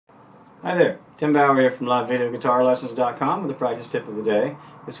Hi there, Tim Bauer here from LiveVideoGuitarLessons.com with a practice tip of the day.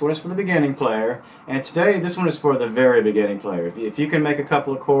 This one is for the beginning player, and today this one is for the very beginning player. If you can make a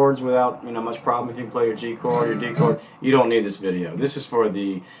couple of chords without much problem, if you can play your G chord, your D chord, you don't need this video. This is for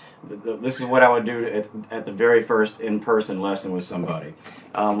this is what I would do at the very first in-person lesson with somebody.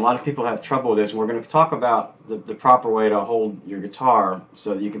 A lot of people have trouble with this, and we're going to talk about the proper way to hold your guitar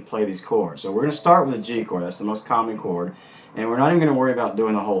so that you can play these chords. So we're going to start with the G chord. That's the most common chord, and we're not even going to worry about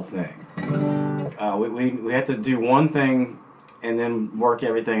doing the whole thing. We have to do one thing and then work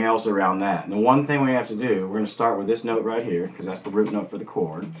everything else around that. And the one thing we have to do, we're going to start with this note right here, because that's the root note for the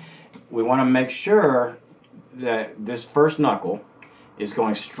chord. We want to make sure that this first knuckle is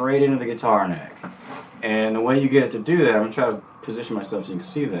going straight into the guitar neck. And the way you get it to do that, I'm going to try to position myself so you can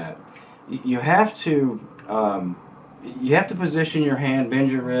see that. You have to position your hand,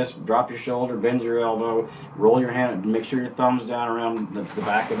 bend your wrist, drop your shoulder, bend your elbow, roll your hand, make sure your thumb's down around the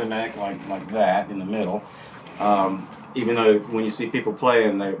back of the neck like that in the middle. Even though when you see people play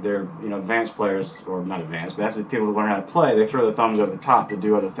and they're advanced players, or not advanced, but after people learn how to play, they throw their thumbs over the top to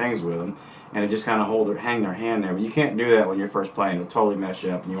do other things with them, and they just kind of hang their hand there. But you can't do that when you're first playing. It'll totally mess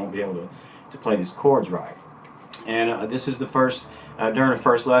you up, and you won't be able to play these chords right. And this is the first, during the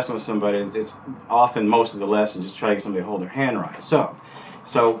first lesson with somebody, it's often most of the lesson just try to get somebody to hold their hand right. So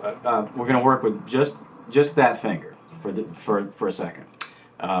we're going to work with just that finger for a second,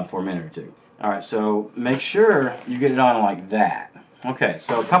 for a minute or two. All right, so make sure you get it on like that. Okay,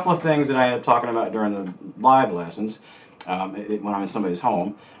 so a couple of things that I ended up talking about during the live lessons, when I'm in somebody's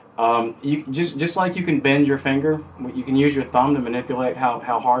home. You just like you can bend your finger, you can use your thumb to manipulate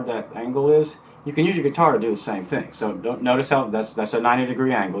how hard that angle is. You can use your guitar to do the same thing. So don't notice how that's a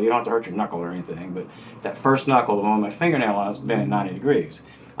 90-degree angle. You don't have to hurt your knuckle or anything, but that first knuckle, the one with my fingernail on, is bent at 90 degrees.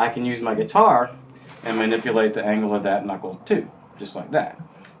 I can use my guitar and manipulate the angle of that knuckle too, just like that.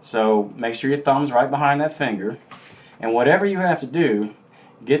 So make sure your thumb's right behind that finger, and whatever you have to do,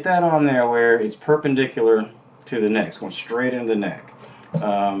 get that on there where it's perpendicular to the neck. It's going straight into the neck.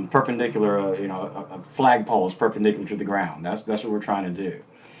 Perpendicular, a flagpole is perpendicular to the ground. That's what we're trying to do.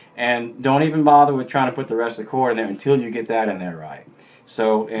 And don't even bother with trying to put the rest of the chord in there until you get that in there right.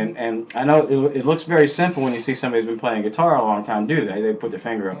 So, and I know it looks very simple when you see somebody who's been playing guitar a long time do that. They put their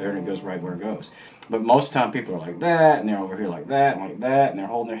finger up there and it goes right where it goes. But most of the time people are like that, and they're over here like that, and they're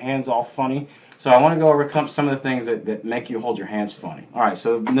holding their hands all funny. So I want to go over some of the things that make you hold your hands funny. All right,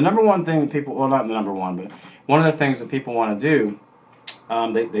 so the number one thing that people, well, not the number one, but one of the things that people want to do,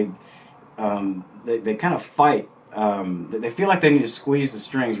 they kind of fight. They feel like they need to squeeze the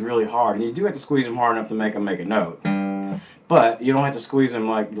strings really hard, and you do have to squeeze them hard enough to make them make a note. But you don't have to squeeze them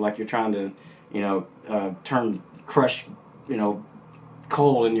like you're trying to, crush,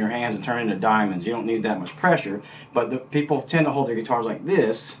 coal in your hands and turn into diamonds. You don't need that much pressure. But the people tend to hold their guitars like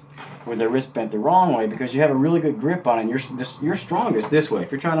this, with their wrist bent the wrong way, because you have a really good grip on it. You're strongest this way.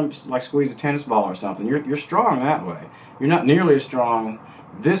 If you're trying to squeeze a tennis ball or something, you're strong that way. You're not nearly as strong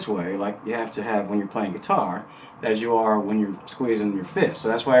this way, like you have to have when you're playing guitar, as you are when you're squeezing your fist. So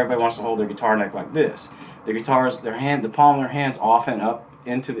that's why everybody wants to hold their guitar neck like this. The guitars, the palm of their hand's often up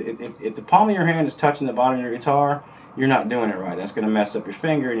into if the palm of your hand is touching the bottom of your guitar, you're not doing it right. That's going to mess up your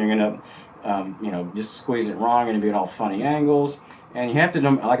finger, and you're going to, just squeeze it wrong, and it'll be at all funny angles. And you have to,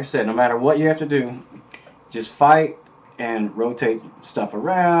 like I said, no matter what you have to do, just fight and rotate stuff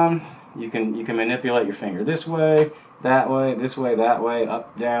around. You can manipulate your finger this way, that way, this way, that way,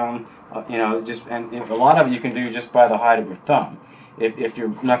 up, down. And a lot of it you can do just by the height of your thumb. If your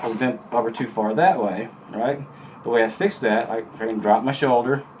knuckles bent over too far that way, right? The way I fix that, I can drop my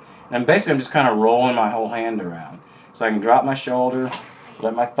shoulder, and basically I'm just kind of rolling my whole hand around. So I can drop my shoulder,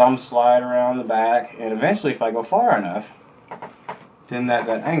 let my thumb slide around the back, and eventually if I go far enough, then that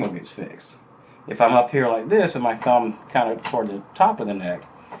angle gets fixed. If I'm up here like this with my thumb kind of toward the top of the neck,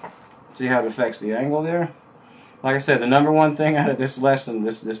 see how it affects the angle there? Like I said, the number one thing out of this lesson,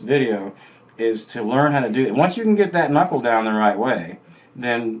 this video, is to learn how to do it. Once you can get that knuckle down the right way,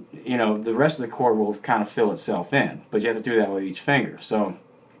 then the rest of the chord will kind of fill itself in. But you have to do that with each finger. So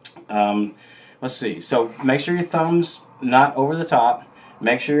let's see. So make sure your thumb's not over the top.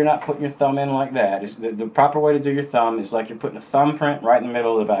 Make sure you're not putting your thumb in like that. The proper way to do your thumb is like you're putting a thumbprint right in the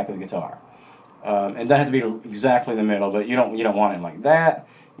middle of the back of the guitar. It doesn't have to be exactly in the middle, but you don't want it like that.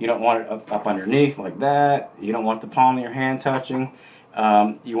 You don't want it up underneath like that. You don't want the palm of your hand touching.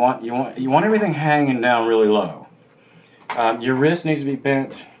 You want everything hanging down really low. Your wrist needs to be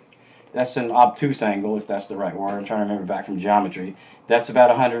bent. That's an obtuse angle, if that's the right word. I'm trying to remember back from geometry. That's about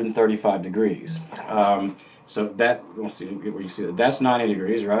 135 degrees. So that, let's see where you see that. That's 90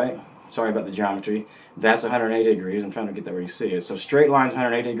 degrees, right? Sorry about the geometry. That's 180 degrees. I'm trying to get that where you see it. So straight line's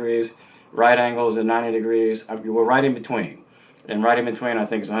 180 degrees. right angle is at 90 degrees. We're right in between. And right in between, I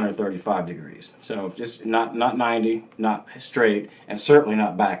think, is 135 degrees. So just not 90, not straight, and certainly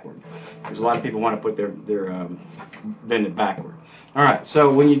not backward. Because a lot of people want to put their bend it backward. All right.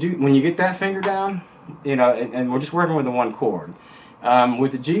 So when you get that finger down, you know, and we're just working with the one chord.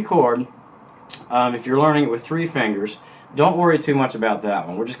 With the G chord, if you're learning it with 3 fingers, don't worry too much about that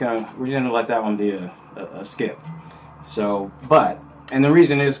one. We're just gonna let that one be a skip. So, and the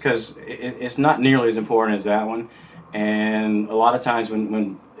reason is because it's not nearly as important as that one. And a lot of times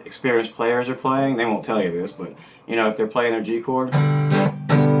when experienced players are playing, they won't tell you this, but you know, if they're playing their G chord,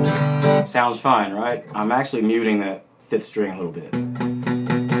 sounds fine, right? I'm actually muting that 5th string a little bit.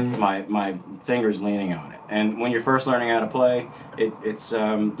 My finger's leaning on it. And when you're first learning how to play,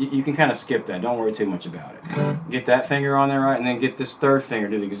 you can kind of skip that. Don't worry too much about it. Get that finger on there, right, and then get this 3rd finger.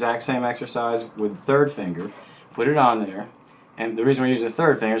 Do the exact same exercise with the 3rd finger. Put it on there. And the reason we're using the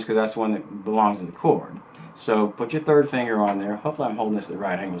 3rd finger is because that's the one that belongs to the chord. So put your 3rd finger on there. Hopefully I'm holding this at the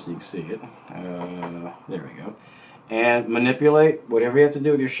right angle so you can see it. There we go. And manipulate whatever you have to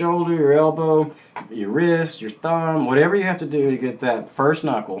do with your shoulder, your elbow, your wrist, your thumb, whatever you have to do to get that first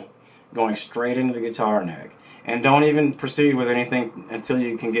knuckle going straight into the guitar neck. And don't even proceed with anything until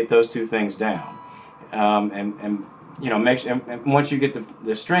you can get those 2 things down. And you know, and once you get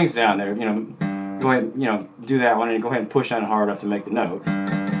the strings down there, you know, go ahead, you know, do that one and go ahead and push on hard enough to make the note.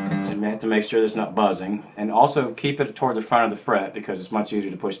 So you have to make sure it's not buzzing, and also keep it toward the front of the fret because it's much easier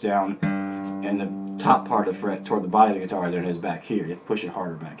to push down in the top part of the fret toward the body of the guitar than it is back here. You have to push it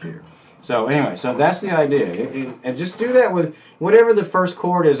harder back here. So anyway, so that's the idea. And just do that with whatever the first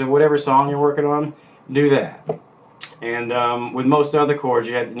chord is of whatever song you're working on. Do that. And with most other chords,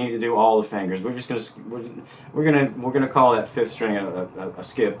 you need to do all the fingers. We're gonna call that 5th string a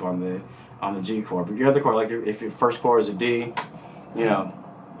skip on the G chord. But your other chord, like if your first chord is a D, you know,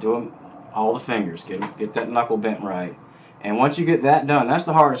 do them all the fingers. Get that knuckle bent right. And once you get that done, that's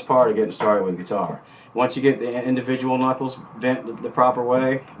the hardest part of getting started with guitar. Once you get the individual knuckles bent the proper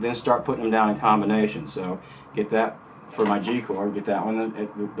way, then start putting them down in combination. So get that for my G chord, get that one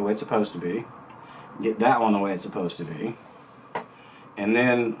the way it's supposed to be. Get that one the way it's supposed to be. And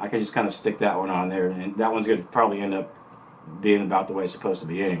then I can just kind of stick that one on there, and that one's going to probably end up being about the way it's supposed to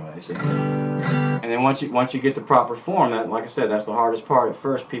be anyway. So. And then once you get the proper form, that, like I said, that's the hardest part. At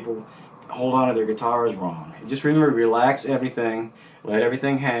first, people hold on to their guitars wrong. Just remember, relax everything, let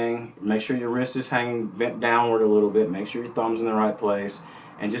everything hang, make sure your wrist is hanging bent downward a little bit, make sure your thumb's in the right place,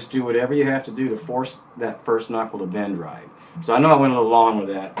 and just do whatever you have to do to force that first knuckle to bend right. So I know I went a little long with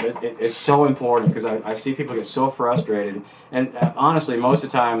that, but it's so important because I see people get so frustrated. And honestly, most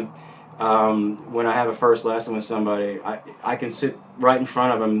of the time, when I have a first lesson with somebody, I can sit right in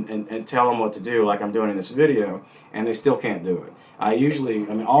front of them and tell them what to do like I'm doing in this video, and they still can't do it. I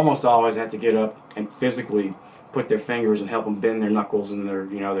mean, almost always have to get up and physically put their fingers and help them bend their knuckles and their,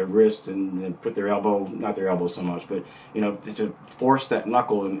 you know, their wrists, and then put their elbow, not their elbow so much, but, you know, to force that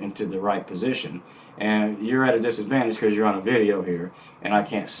knuckle into the right position. And you're at a disadvantage because you're on a video here, and I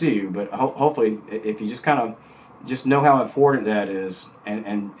can't see you, but hopefully if you just kind of just know how important that is,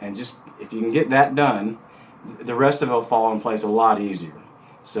 and just if you can get that done, the rest of it will fall in place a lot easier.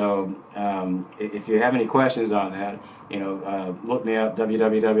 So if you have any questions on that, you know, look me up,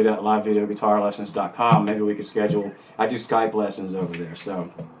 www.LiveVideoGuitarLessons.com. Maybe we could schedule, I do Skype lessons over there,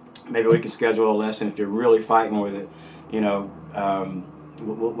 so maybe we could schedule a lesson if you're really fighting with it. You know,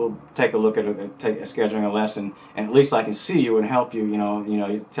 we'll take a look at scheduling a lesson, and at least I can see you and help you. You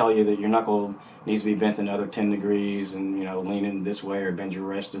know, tell you that your knuckle needs to be bent another 10 degrees, and you know, lean in this way or bend your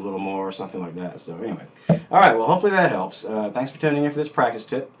wrist a little more or something like that. So anyway, all right. Well, hopefully that helps. Thanks for tuning in for this practice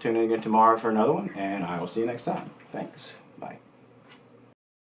tip. Tune in again tomorrow for another one, and I will see you next time. Thanks.